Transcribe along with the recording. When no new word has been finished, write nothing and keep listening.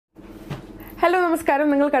Hello, namaskaram.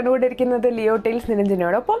 നിങ്ങൾ കണ്ടുകൊണ്ടിരിക്കുന്നത് Leotales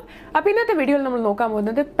നിരഞ്ജനയോടൊപ്പം. അപ്പോൾ ഇന്നത്തെ വീഡിയോയിൽ നമ്മൾ നോക്കാൻ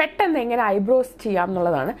പോകുന്നത് പെട്ടെന്ന് എങ്ങനെ ഐബ്രോസ് ചെയ്യാം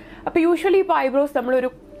എന്നുള്ളതാണ്. അപ്പോൾ യൂഷ്വലി ഇപ്പോൾ ഐബ്രോസ് നമ്മളൊരു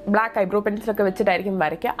ബ്ലാക്ക് ഐബ്രോ പെൻസിലൊക്കെ വെച്ചിട്ടായിരിക്കും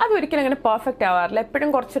വരയ്ക്കുക. അത് ഒരിക്കലും അങ്ങനെ പെർഫെക്റ്റ് ആവാറില്ല.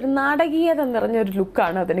 എപ്പോഴും കുറച്ചൊരു നാടകീയത നിറഞ്ഞൊരു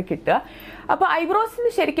ലുക്കാണ് അതിന് കിട്ടുക. അപ്പോൾ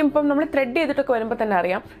ഐബ്രോസിന് ശരിക്കും ഇപ്പം നമ്മൾ ത്രെഡ് ചെയ്തിട്ടൊക്കെ വരുമ്പോൾ തന്നെ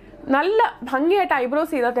അറിയാം, നല്ല ഭംഗിയായിട്ട്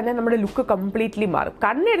ഐബ്രോസ് ചെയ്താൽ തന്നെ നമ്മുടെ ലുക്ക് കംപ്ലീറ്റ്ലി മാറും.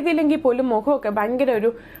 കണ്ണെഴുതിയില്ലെങ്കിൽ പോലും മുഖമൊക്കെ ഭയങ്കര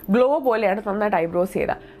ഒരു ഗ്ലോ പോലെയാണ് നന്നായിട്ട് ഐബ്രോസ്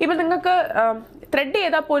ചെയ്താൽ. ഇപ്പം നിങ്ങൾക്ക് ത്രെഡ്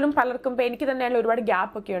ചെയ്താൽ പോലും പലർക്കും ഇപ്പോൾ എനിക്ക് തന്നെയായാലും ഒരുപാട്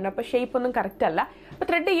ഗ്യാപ്പ് ഒക്കെ ഉണ്ട്. അപ്പോൾ ഷേപ്പ് ഒന്നും കറക്റ്റ് അല്ല. അപ്പോൾ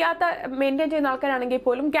ത്രെഡ് ചെയ്യാത്ത മെയിൻറ്റെയിൻ ചെയ്യുന്ന ആൾക്കാരാണെങ്കിൽ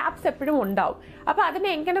പോലും ഗ്യാപ്സ് എപ്പോഴും ഉണ്ടാവും. അപ്പോൾ അതിനെ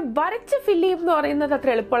എങ്ങനെ വരച്ച് ഫില്ല് ചെയ്യും എന്ന് പറയുന്നത്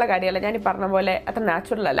അത്ര എളുപ്പമുള്ള കാര്യമല്ല. ഞാൻ ഈ പറഞ്ഞ പോലെ അത്ര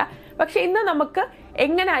നാച്ചുറൽ അല്ല. പക്ഷേ ഇന്ന് നമുക്ക്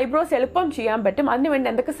എങ്ങനെ ഐബ്രോസ് എളുപ്പം ചെയ്യാൻ പറ്റും, അതിനുവേണ്ടി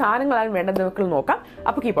എന്തൊക്കെ സാധനങ്ങളാണ് വേണ്ടത് നമുക്ക് നോക്കാം.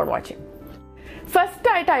 അപ്പോൾ കീപ്പ് ഓൺ വാച്ചിങ്. ഫസ്റ്റ്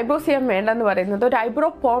ആയിട്ട് ഐബ്രോസ് ചെയ്യാൻ വേണ്ടെന്ന് പറയുന്നത് ഒരു ഐബ്രോ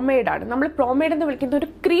പോമേഡാണ്. നമ്മൾ പോമേഡ് എന്ന് വിളിക്കുന്ന ഒരു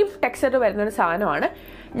ക്രീം ടെക്സ്ചർ വരുന്ന ഒരു സാധനമാണ്.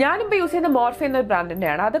 ഞാനിപ്പോൾ യൂസ് ചെയ്യുന്ന മോർഫെ എന്നൊരു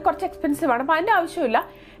ബ്രാൻഡിൻ്റെയാണ്. അത് കുറച്ച് എക്സ്പെൻസീവ് ആണ്. അപ്പോൾ അതിൻ്റെ ആവശ്യമില്ല.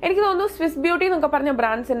 എനിക്ക് തോന്നുന്നു സ്വിസ് ബ്യൂട്ടി എന്നൊക്കെ പറഞ്ഞ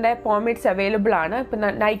ബ്രാൻഡ്സിൻ്റെ പോമേഡ്സ് അവൈലബിൾ ആണ്. ഇപ്പം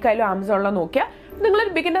നൈക്കയിലോ ആമസോണിലോ നോക്കിയാൽ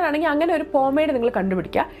നിങ്ങളൊരു ബിഗിനർ ആണെങ്കിൽ അങ്ങനെ ഒരു പോമേഡ് നിങ്ങൾ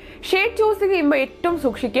കണ്ടുപിടിക്കുക. ഷെയ്ഡ് ചൂസ് ചെയ്യുമ്പോൾ ഏറ്റവും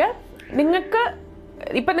സൂക്ഷിക്കുക.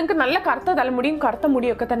 നിങ്ങൾക്ക് നല്ല കറുത്ത തലമുടിയും കറുത്ത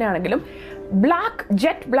മുടിയും ഒക്കെ തന്നെയാണെങ്കിലും ബ്ലാക്ക്,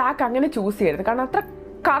 ജെറ്റ് ബ്ലാക്ക് അങ്ങനെ ചൂസ് ചെയ്യരുത്. കാരണം അത്ര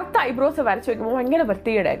കറുത്ത ഐബ്രോസ് വരച്ച് വയ്ക്കുമ്പോൾ ഭയങ്കര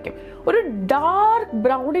വൃത്തികേടായിരിക്കും. ഒരു ഡാർക്ക്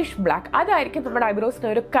ബ്രൗണിഷ് ബ്ലാക്ക് അതായിരിക്കും നമ്മുടെ ഐബ്രോസിന്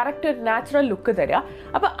ഒരു കറക്റ്റ് ഒരു നാച്ചുറൽ ലുക്ക് തരിക.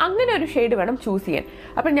 അപ്പോൾ അങ്ങനെ ഒരു ഷെയ്ഡ് വേണം ചൂസ് ചെയ്യാൻ.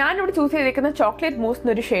 അപ്പോൾ ഞാനിവിടെ ചൂസ് ചെയ്തിരിക്കുന്ന ചോക്ലേറ്റ് മൂസ്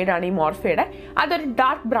എന്നൊരു ഷെയ്ഡാണ് ഈ മോർഫയുടെ. അതൊരു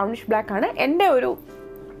ഡാർക്ക് ബ്രൗണിഷ് ബ്ലാക്ക് ആണ്. എൻ്റെ ഒരു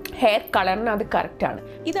ഹെയർ കളറിന് അത് കറക്റ്റ് ആണ്.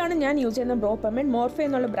 ഇതാണ് ഞാൻ യൂസ് ചെയ്യുന്ന ബ്രോ പെർമനന്റ് മോർഫെ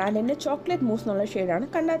എന്നുള്ള ബ്രാൻഡിൻ്റെ ചോക്ലേറ്റ് മൂസ് എന്നുള്ള ഷെയ്ഡാണ്.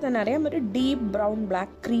 കണ്ടാൽ തന്നെ അറിയാം, ഒരു ഡീപ്പ് ബ്രൗൺ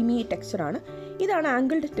ബ്ലാക്ക് ക്രീമി ടെക്സ്ചറാണ്. ഇതാണ്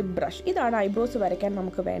ആംഗിൾഡ് ടിപ്പ് ബ്രഷ്. ഇതാണ് ഐബ്രോസ് വരയ്ക്കാൻ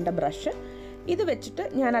നമുക്ക് വേണ്ട ബ്രഷ്. ഇത് വെച്ചിട്ട്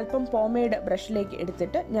ഞാൻ അല്പം പോമേഡ് ബ്രഷിലേക്ക്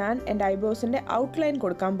എടുത്തിട്ട് ഞാൻ എൻ്റെ ഐബ്രോസിൻ്റെ ഔട്ട്ലൈൻ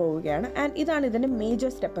കൊടുക്കാൻ പോവുകയാണ്. ആൻഡ് ഇതാണ് ഇതിൻ്റെ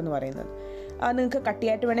മേജർ സ്റ്റെപ്പ് എന്ന് പറയുന്നത്. നിങ്ങൾക്ക്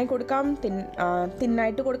കട്ടിയായിട്ട് വേണമെങ്കിൽ കൊടുക്കാം,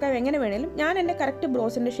 തിന്നായിട്ട് കൊടുക്കാം, എങ്ങനെ വേണമെങ്കിലും. ഞാൻ എൻ്റെ കറക്റ്റ്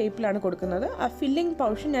ബ്രോസിൻ്റെ ഷേപ്പിലാണ് കൊടുക്കുന്നത്. ആ ഫില്ലിംഗ്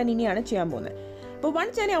പോർഷൻ ഞാൻ ഇനിയാണ് ചെയ്യാൻ പോകുന്നത്. അപ്പോൾ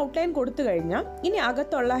വൺസ് ഞാൻ ഔട്ട്ലൈൻ കൊടുത്തു കഴിഞ്ഞാൽ ഇനി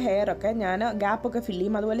അകത്തുള്ള ഹെയറൊക്കെ ഞാൻ ഗ്യാപ്പൊക്കെ ഫില്ല്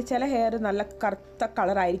ചെയ്യും. അതുപോലെ ചില ഹെയർ നല്ല കറുത്ത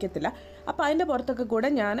കളറായിരിക്കത്തില്ല. അപ്പോൾ അതിൻ്റെ പുറത്തൊക്കെ കൂടെ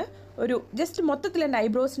ഞാൻ ഒരു ജസ്റ്റ് മൊത്തത്തിൽ എൻ്റെ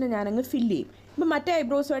ഐബ്രോസിനെ ഞാനങ്ങ് ഫില്ല് ചെയ്യും. ഇപ്പോൾ മറ്റേ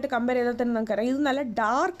ഐബ്രോസുമായിട്ട് കമ്പയർ ചെയ്താൽ തന്നെ നമുക്കറിയാം ഇത് നല്ല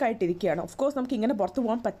ഡാർക്കായിട്ടിരിക്കുകയാണ്. ഓഫ് കോഴ്സ് നമുക്ക് ഇങ്ങനെ പുറത്ത്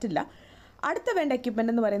പോകാൻ പറ്റില്ല. അടുത്ത വേണ്ട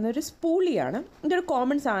എക്യുപ്മെൻ്റ് എന്ന് പറയുന്നത് ഒരു സ്പൂളിയാണ്. ഇതൊരു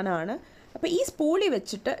കോമൺ സാധനമാണ്. അപ്പോൾ ഈ സ്പൂളി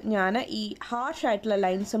വെച്ചിട്ട് ഞാൻ ഈ ഹാർഷ് ആയിട്ടുള്ള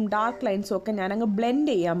ലൈൻസും ഡാർക്ക് ലൈൻസും ഒക്കെ ഞാനങ്ങ്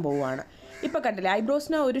ബ്ലെൻഡ് ചെയ്യാൻ പോവുകയാണ്. ഇപ്പോൾ കണ്ടില്ലേ,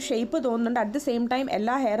 ഐബ്രോസിന് ഒരു ഷേപ്പ് തോന്നുന്നുണ്ട്. അറ്റ് ദ സെയിം ടൈം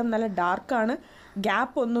എല്ലാ ഹെയറും നല്ല ഡാർക്കാണ്,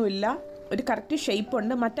 ഗ്യാപ്പ് ഒന്നുമില്ല, ഒരു കറക്റ്റ് ഷേപ്പ്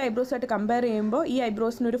ഉണ്ട്. മറ്റ് ഐബ്രോസുമായിട്ട് കമ്പയർ ചെയ്യുമ്പോൾ ഈ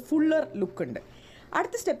ഐബ്രോസിന് ഒരു ഫുള്ളർ ലുക്ക് ഉണ്ട്.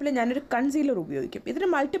 അടുത്ത സ്റ്റെപ്പിൽ ഞാനൊരു കൺസീലർ ഉപയോഗിക്കും. ഇതിന്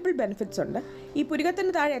മൾട്ടിപ്പിൾ ബെനിഫിറ്റ്സ് ഉണ്ട്. ഈ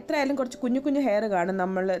പുരികത്തിന് താഴെ എത്രയായാലും കുറച്ച് കുഞ്ഞു കുഞ്ഞു ഹെയർ കാണും,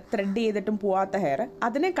 നമ്മൾ ത്രെഡ് ചെയ്തിട്ടും പോവാത്ത ഹെയർ.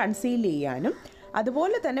 അതിനെ കൺസീൽ ചെയ്യാനും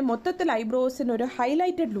അതുപോലെ തന്നെ മൊത്തത്തിൽ ഐബ്രോസിന് ഒരു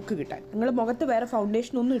ഹൈലൈറ്റഡ് ലുക്ക് കിട്ടാൻ, നിങ്ങൾ മുഖത്ത് വേറെ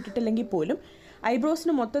ഫൗണ്ടേഷൻ ഒന്നും ഇട്ടിട്ടില്ലെങ്കിൽ പോലും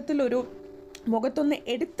ഐബ്രോസിന് മൊത്തത്തിലൊരു മുഖത്തൊന്ന്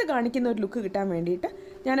എടുത്ത് കാണിക്കുന്ന ഒരു ലുക്ക് കിട്ടാൻ വേണ്ടിയിട്ട്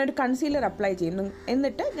ഞാനൊരു കൺസീലർ അപ്ലൈ ചെയ്യുന്നു.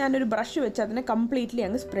 എന്നിട്ട് ഞാനൊരു ബ്രഷ് വെച്ച് അതിനെ കംപ്ലീറ്റ്ലി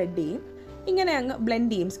അങ്ങ് സ്പ്രെഡ് ചെയ്യും. ഇങ്ങനെ അങ്ങ്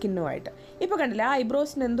ബ്ലെൻഡ് ചെയ്യും സ്കിന്നുമായിട്ട്. ഇപ്പോൾ കണ്ടില്ല, ആ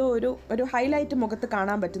ഐബ്രോസിന് എന്തോ ഒരു ഹൈലൈറ്റ് മുഖത്ത്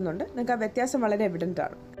കാണാൻ പറ്റുന്നുണ്ട്. നിങ്ങൾക്ക് ആ വ്യത്യാസം വളരെ എവിഡൻ്റ്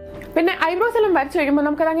ആണ്. പിന്നെ ഐബ്രോസ് എല്ലാം വരച്ച് കഴിയുമ്പോൾ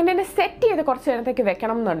നമുക്കത് അങ്ങനെ തന്നെ സെറ്റ് ചെയ്ത് കുറച്ച് നേരത്തേക്ക്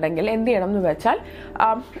വെക്കണം എന്നുണ്ടെങ്കിൽ എന്ത് ചെയ്യണം എന്ന് വെച്ചാൽ,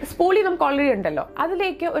 സ്പൂളി നമുക്ക് ഓൾറെഡി ഉണ്ടല്ലോ,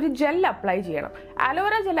 അതിലേക്ക് ഒരു ജെൽ അപ്ലൈ ചെയ്യണം.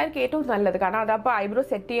 അലോവേറ ജെല്ലായിരിക്കും ഏറ്റവും നല്ലത്. കാരണം അതപ്പോൾ ഐബ്രോ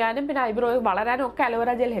സെറ്റ് ചെയ്യാനും പിന്നെ ഐബ്രോ വളരാനും ഒക്കെ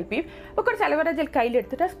അലോവേറ ജെൽ ഹെൽപ്പ് ചെയ്യും. അപ്പോൾ കുറച്ച് അലോവേറ ജെൽ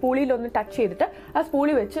കയ്യിലെടുത്തിട്ട് സ്പൂളിയിലൊന്ന് ടച്ച് ചെയ്തിട്ട് ആ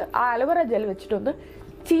സ്പൂളി വെച്ച് ആ അലോവേറ ജെൽ വെച്ചിട്ടൊന്ന്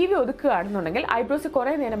ചീവി ഒതുക്കുകയാണെന്നുണ്ടെങ്കിൽ ഐബ്രോസ്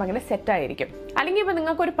കുറേ നേരം അങ്ങനെ സെറ്റായിരിക്കും. അല്ലെങ്കിൽ ഇപ്പോൾ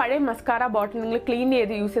നിങ്ങൾക്കൊരു പഴയ മസ്കാര ബോട്ടിൽ നിങ്ങൾ ക്ലീൻ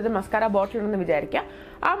ചെയ്ത് യൂസ് ചെയ്ത് മസ്കാര ബോട്ടിൽ ഉണ്ടെന്ന് വിചാരിക്കുക.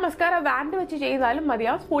 ആ മസ്കാര വാൻഡ് വെച്ച് ചെയ്താലും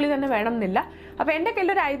മതിയാവും, സ്പൂളി തന്നെ വേണം എന്നില്ല. അപ്പോൾ എൻ്റെ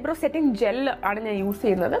കയ്യിൽ ഒരു ഐബ്രോ സെറ്റിംഗ് ജെൽ ആണ് ഞാൻ യൂസ്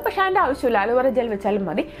ചെയ്യുന്നത്. പക്ഷേ അതിൻ്റെ ആവശ്യമില്ല, അലോവേറ ജെൽ വെച്ചാലും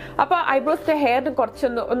മതി. അപ്പോൾ ഐബ്രോസിൻ്റെ ഹെയറിന്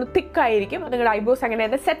കുറച്ചൊന്ന് തിക്കായിരിക്കും. നിങ്ങളുടെ ഐബ്രോസ് അങ്ങനെ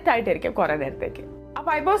തന്നെ സെറ്റായിട്ടിരിക്കും കുറേ നേരത്തേക്ക്.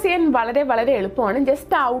 അപ്പോൾ ഐബ്രോസ് ചെയ്യാൻ വളരെ വളരെ എളുപ്പമാണ്.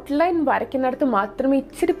 ജസ്റ്റ് ഔട്ട്ലൈൻ വരയ്ക്കുന്നിടത്ത് മാത്രമേ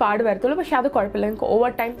ഇച്ചിരി പാട് വരത്തുള്ളൂ. പക്ഷേ അത് കുഴപ്പമില്ല, നിങ്ങൾക്ക്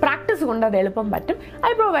ഓവർ ടൈം പ്രാക്ടീസ് കൊണ്ട് അത് എളുപ്പം പറ്റും.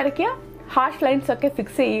 ഐബ്രോ വരയ്ക്കുക, ഹാർഷ് ലൈൻസ് ഒക്കെ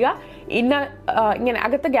ഫിക്സ് ചെയ്യുക. ഇങ്ങനെ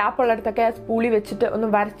അകത്ത് ഗ്യാപ്പ് ഉള്ളിടത്തൊക്കെ സ്പൂളി വെച്ചിട്ട് ഒന്ന്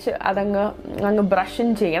വരച്ച് അങ്ങ്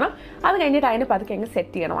ബ്രഷിങ് ചെയ്യണം. അത് കഴിഞ്ഞിട്ട് അതിന് പതുക്കെ അങ്ങ്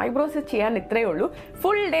സെറ്റ് ചെയ്യണം. ഐബ്രോസ് ചെയ്യാൻ ഇത്രയേ ഉള്ളൂ.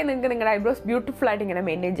 ഫുൾ ഡേ നിങ്ങൾക്ക് നിങ്ങളുടെ ഐബ്രോസ് ബ്യൂട്ടിഫുൾ ആയിട്ട് ഇങ്ങനെ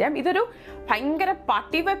മെയിൻറ്റെയിൻ ചെയ്യാം. ഇതൊരു ഭയങ്കര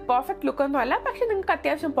പാർട്ടി വൈ പെർഫെക്റ്റ് ലുക്കൊന്നും അല്ല. പക്ഷെ നിങ്ങൾക്ക്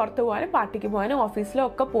അത്യാവശ്യം പുറത്ത് പോകാനും പാർട്ടിക്ക് പോകാനും ഓഫീസിലോ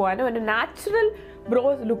ഒക്കെ പോകാനും ഒരു നാച്ചുറൽ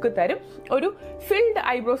ബ്രോസ് ലുക്ക് തരും, ഒരു ഫിൽഡ്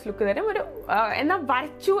ഐബ്രോസ് ലുക്ക് തരും. എന്നാൽ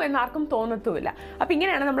വരച്ചു എന്നാർക്കും തോന്നത്തുമില്ല. അപ്പോൾ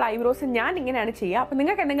ഇങ്ങനെയാണ് നമ്മൾ ഐബ്രോസ് ഞാൻ ഇങ്ങനെയാണ് ചെയ്യുക. അപ്പോൾ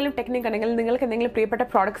നിങ്ങൾക്ക് എന്തെങ്കിലും ടെക്നിക്ക് ഉണ്ടെങ്കിൽ, നിങ്ങൾക്ക് എന്തെങ്കിലും പ്രിയപ്പെട്ട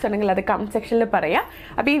പ്രോഡക്ട്സ് ഉണ്ടെങ്കിൽ അത് കമന്റ് സെക്ഷനിൽ പറയാം.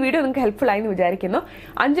 അപ്പോൾ ഈ വീഡിയോ നിങ്ങൾക്ക് ഹെൽപ്ഫുൾ ആയി എന്ന് വിചാരിക്കുന്നു.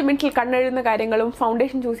 5 മിനിറ്റിൽ കണ്ണെഴുതുന്ന കാര്യങ്ങളും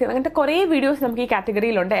ഫൗണ്ടേഷൻ ചൂസ് ചെയ്യുന്ന അങ്ങനത്തെ കുറേ വീഡിയോസ് നമുക്ക് ഈ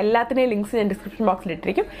കാറ്റഗറിയിലുണ്ട്. എല്ലാത്തിനെയും ലിങ്ക്സ് ഞാൻ ഡിസ്ക്രിപ്ഷൻ ബോക്സിൽ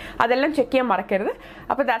ഇട്ടിരിക്കും. അതെല്ലാം ചെക്ക് ചെയ്യാൻ മറക്കരുത്.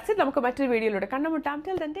 അപ്പോൾ ദാറ്റ്സ് ഇറ്റ്. നമുക്ക് മറ്റൊരു വീഡിയോയിലൂടെ കണ്ടുമുട്ടാം.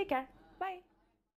 Till then take care.